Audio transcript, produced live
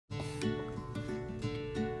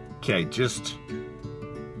Okay, just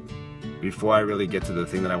before I really get to the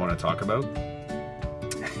thing that I want to talk about,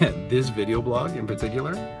 this video blog in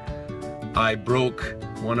particular, I broke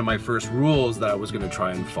one of my first rules that I was going to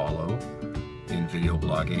try and follow in video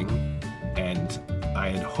blogging, and I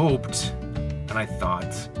had hoped and I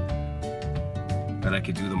thought that I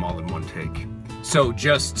could do them all in one take. So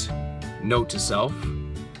just note to self,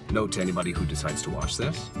 note to anybody who decides to watch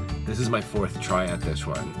this, this is my 4th try at this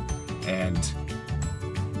one, and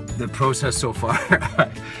the process so far,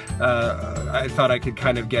 I thought I could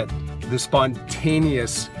kind of get the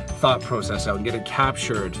spontaneous thought process out and get it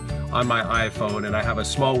captured on my iPhone, and I have a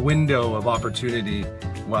small window of opportunity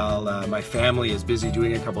while my family is busy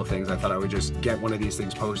doing a couple things. I thought I would just get one of these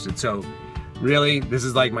things posted. So really, this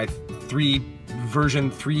is like my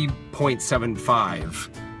version 3.75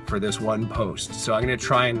 for this one post. So I'm gonna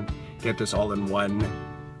try and get this all in one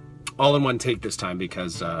take this time,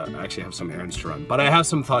 because I actually have some errands to run, but I have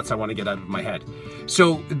some thoughts I want to get out of my head.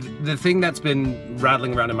 So the thing that's been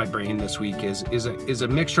rattling around in my brain this week is a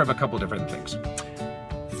mixture of a couple different things.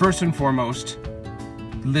 First and foremost,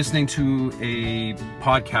 listening to a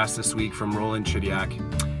podcast this week from Roland Chidiak,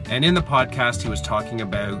 and in the podcast he was talking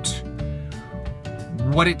about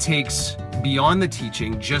what it takes beyond the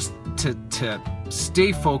teaching just to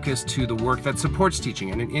stay focused to the work that supports teaching,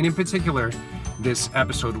 and in particular this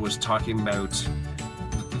episode was talking about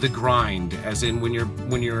the grind, as in when you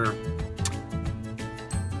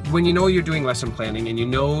know you're doing lesson planning, and you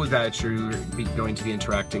know that you're going to be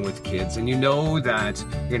interacting with kids, and you know that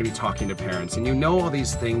you're going to be talking to parents, and you know all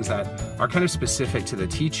these things that are kind of specific to the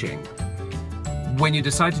teaching. When you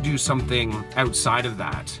decide to do something outside of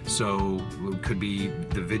that, so it could be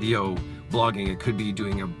the video blogging, it could be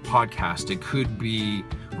doing a podcast, it could be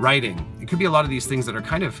writing, it could be a lot of these things that are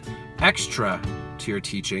kind of extra to your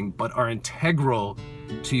teaching but are integral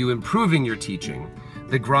to you improving your teaching.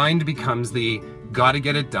 The grind becomes the gotta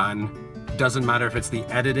get it done. Doesn't matter if it's the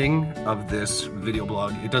editing of this video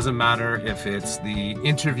blog, it doesn't matter if it's the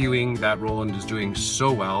interviewing that Roland is doing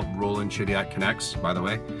so well, Roland Chidiak Connects, by the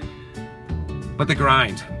way, but the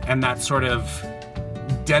grind and that sort of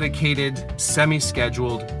dedicated,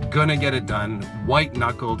 semi-scheduled, gonna get it done,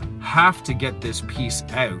 white-knuckled, have to get this piece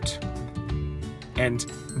out, and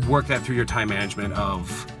work that through your time management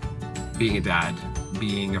of being a dad,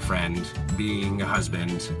 being a friend, being a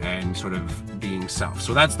husband, and sort of being self.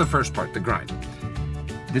 So that's the first part, the grind.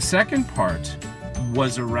 The second part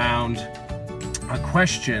was around a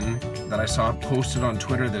question that I saw posted on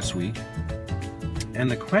Twitter this week,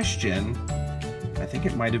 and the question, I think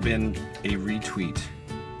it might have been a retweet.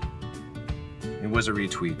 It was a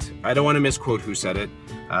retweet. I don't want to misquote who said it,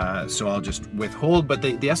 so I'll just withhold, but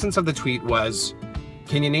the essence of the tweet was,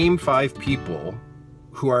 can you name 5 people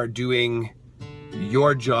who are doing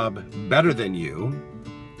your job better than you,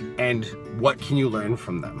 and what can you learn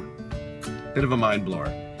from them? Bit of a mind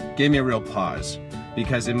blower. Gave me a real pause,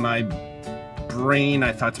 because in my brain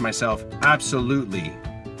I thought to myself, absolutely,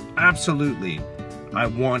 I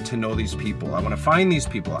want to know these people. I want to find these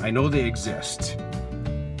people. I know they exist.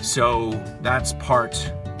 So that's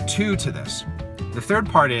part 2 to this. The third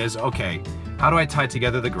part is, okay, how do I tie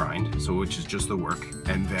together the grind, so which is just the work,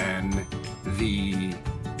 and then the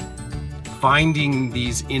finding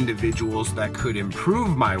these individuals that could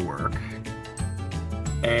improve my work,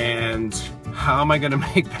 and how am I going to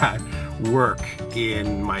make that work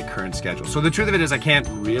in my current schedule? So the truth of it is I can't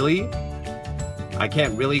really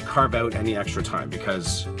carve out any extra time,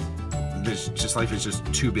 because life is just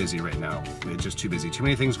too busy right now. It's just too busy. Too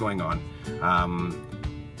many things going on.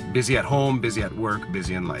 Busy at home, busy at work,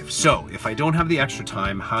 busy in life. So if I don't have the extra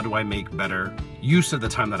time, how do I make better use of the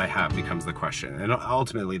time that I have becomes the question. And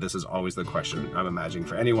ultimately, this is always the question, I'm imagining,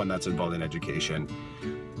 for anyone that's involved in education.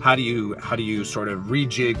 How do you sort of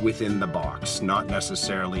rejig within the box, not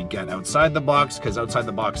necessarily get outside the box, because outside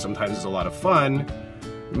the box sometimes is a lot of fun,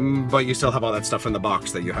 but you still have all that stuff in the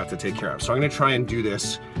box that you have to take care of. So I'm going to try and do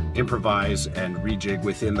this, improvise and rejig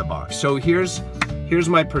within the box. So here's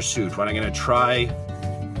my pursuit. What I'm going to try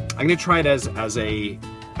it as a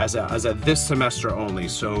this semester only.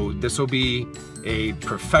 So this will be a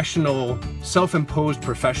professional, self-imposed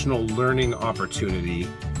professional learning opportunity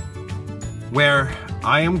where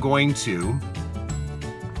I am going to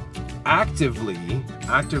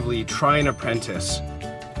actively try and apprentice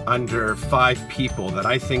under 5 people that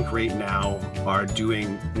I think right now are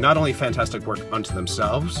doing not only fantastic work unto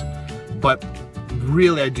themselves, but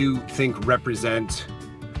really I do think represent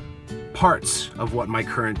parts of what my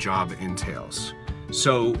current job entails.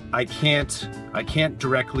 So I can't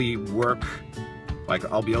directly work Like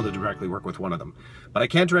I'll be able to directly work with one of them, but I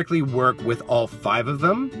can't directly work with all 5 of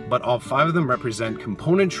them, but all 5 of them represent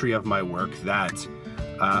componentry of my work that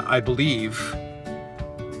I believe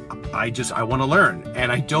I want to learn. And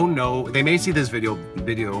I don't know, they may see this video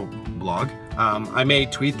blog. I may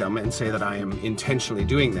tweet them and say that I am intentionally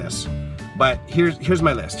doing this, but here's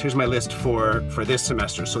my list. Here's my list for this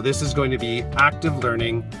semester. So this is going to be active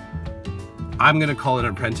learning. I'm going to call it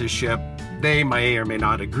an apprenticeship. They may or may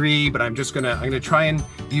not agree, but I'm gonna try and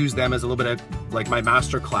use them as a little bit of like my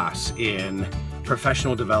masterclass in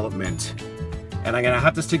professional development. And I'm gonna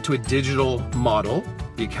have to stick to a digital model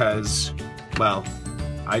because, well,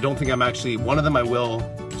 I don't think I'm actually, one of them I will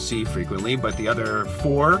see frequently, but the other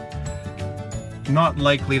 4, not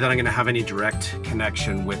likely that I'm gonna have any direct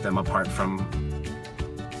connection with them apart from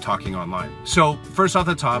talking online. So first off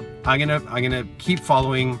the top, I'm gonna keep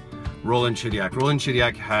following Roland Chidiak. Roland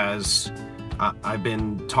Chidiak has, I've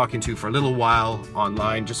been talking to for a little while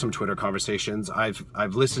online, just some Twitter conversations. I've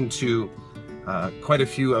listened to quite a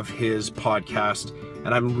few of his podcasts,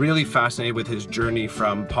 and I'm really fascinated with his journey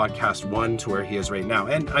from podcast 1 to where he is right now.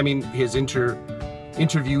 And I mean, his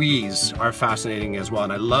interviewees are fascinating as well.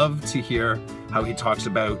 And I love to hear how he talks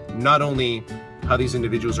about not only how these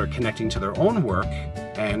individuals are connecting to their own work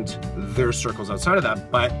and their circles outside of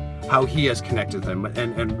that, but how he has connected them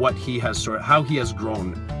and what he has how he has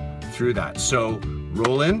grown through that. So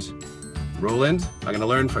Roland, I'm gonna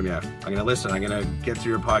learn from you. I'm gonna listen, I'm gonna get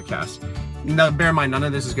through your podcast. Now, bear in mind, none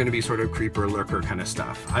of this is gonna be sort of creeper lurker kind of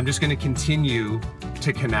stuff. I'm just gonna continue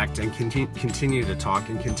to connect and continue to talk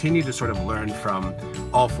and continue to sort of learn from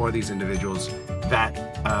all 4 of these individuals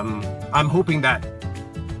that I'm hoping that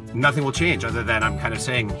nothing will change other than I'm kind of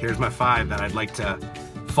saying, here's my 5 that I'd like to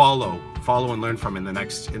follow and learn from in the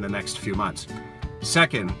next few months.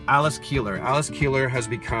 Second, Alice Keeler. Alice Keeler has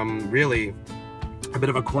become really a bit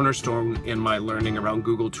of a cornerstone in my learning around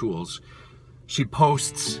Google tools. She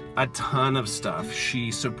posts a ton of stuff.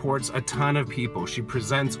 She supports a ton of people. She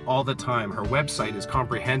presents all the time. Her website is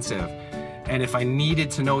comprehensive. And if I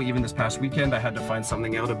needed to know, even this past weekend, I had to find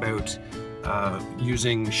something out about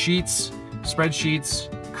using sheets, spreadsheets,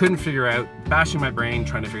 couldn't figure out, bashing my brain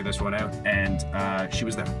trying to figure this one out, and she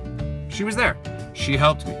was there. She was there. She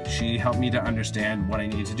helped me. She helped me to understand what I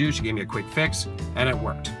needed to do. She gave me a quick fix, and it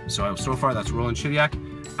worked. So far, that's Roland Chidiak,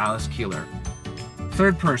 Alice Keeler.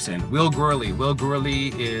 Third person, Will Gurley. Will Gurley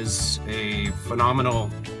is a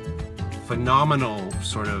phenomenal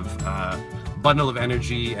sort of bundle of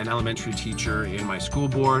energy, an elementary teacher in my school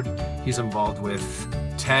board. He's involved with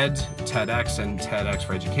TED, TEDx, and TEDx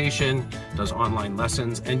for Education, does online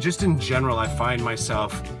lessons, and just in general, I find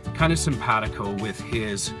myself kind of simpatico with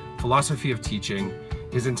his philosophy of teaching,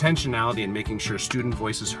 his intentionality in making sure student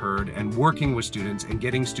voice is heard and working with students and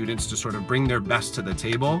getting students to sort of bring their best to the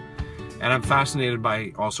table. And I'm fascinated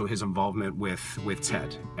by also his involvement with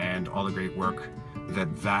TED and all the great work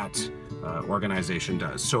that organization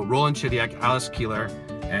does. So Roland Chidiak, Alice Keeler,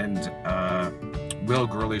 and Will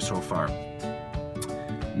Gurley so far.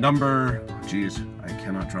 Geez, I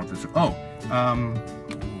cannot drop this. Roland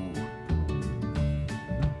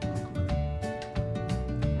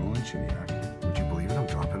Chidiak. Would you believe it? I'm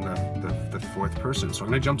dropping the 4th person. So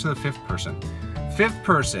I'm going to jump to the 5th person. 5th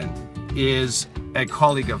person is a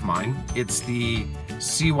colleague of mine. It's the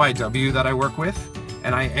CYW that I work with,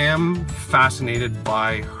 and I am fascinated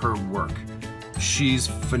by her work. She's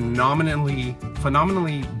phenomenally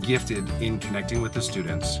gifted in connecting with the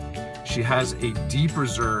students. She has a deep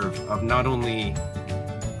reserve of not only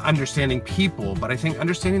understanding people, but I think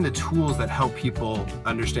understanding the tools that help people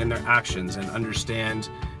understand their actions and understand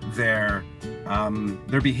their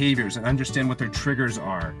behaviors and understand what their triggers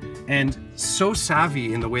are. And so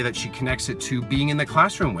savvy in the way that she connects it to being in the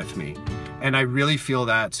classroom with me. And I really feel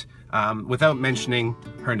that without mentioning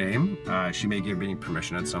her name, she may give me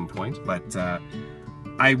permission at some point, but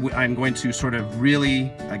I'm going to sort of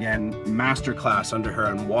really, again, masterclass under her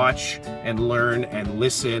and watch and learn and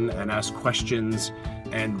listen and ask questions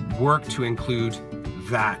and work to include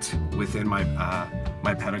that within my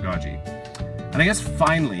pedagogy. And I guess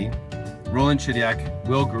finally, Roland Chidiak,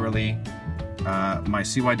 Will Gurley, my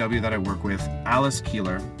CYW that I work with, Alice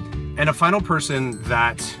Keeler, and a final person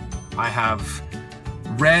that I have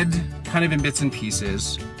read kind of in bits and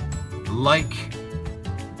pieces, like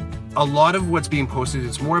a lot of what's being posted.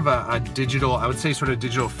 It's more of a digital, I would say sort of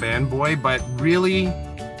digital fanboy, but really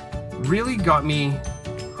got me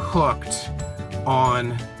hooked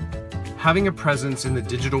on having a presence in the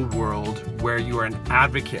digital world where you are an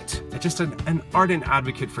advocate, just an ardent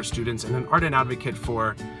advocate for students and an ardent advocate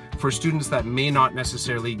for students that may not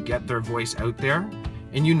necessarily get their voice out there.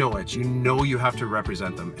 And you know it, you know you have to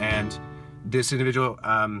represent them. And This individual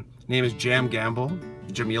name is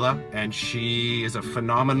Jamila, and she is a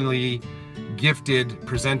phenomenally gifted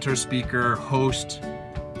presenter, speaker, host.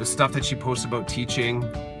 The stuff that she posts about teaching,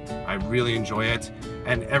 I really enjoy it.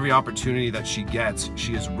 And every opportunity that she gets,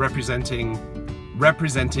 she is representing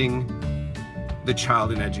the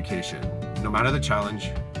child in education. No matter the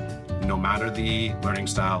challenge, no matter the learning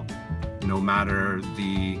style, no matter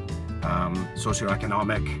the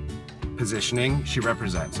socioeconomic positioning, she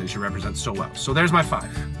represents, and she represents so well. So there's my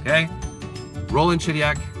 5, okay? Roland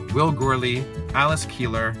Chidiak, Will Gourley, Alice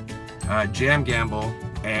Keeler, Jam Gamble,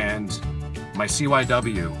 and my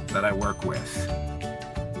CYW that I work with.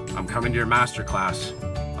 I'm coming to your masterclass.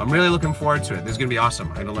 I'm really looking forward to it. This is gonna be awesome.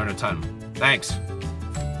 I'm gonna learn a ton. Thanks.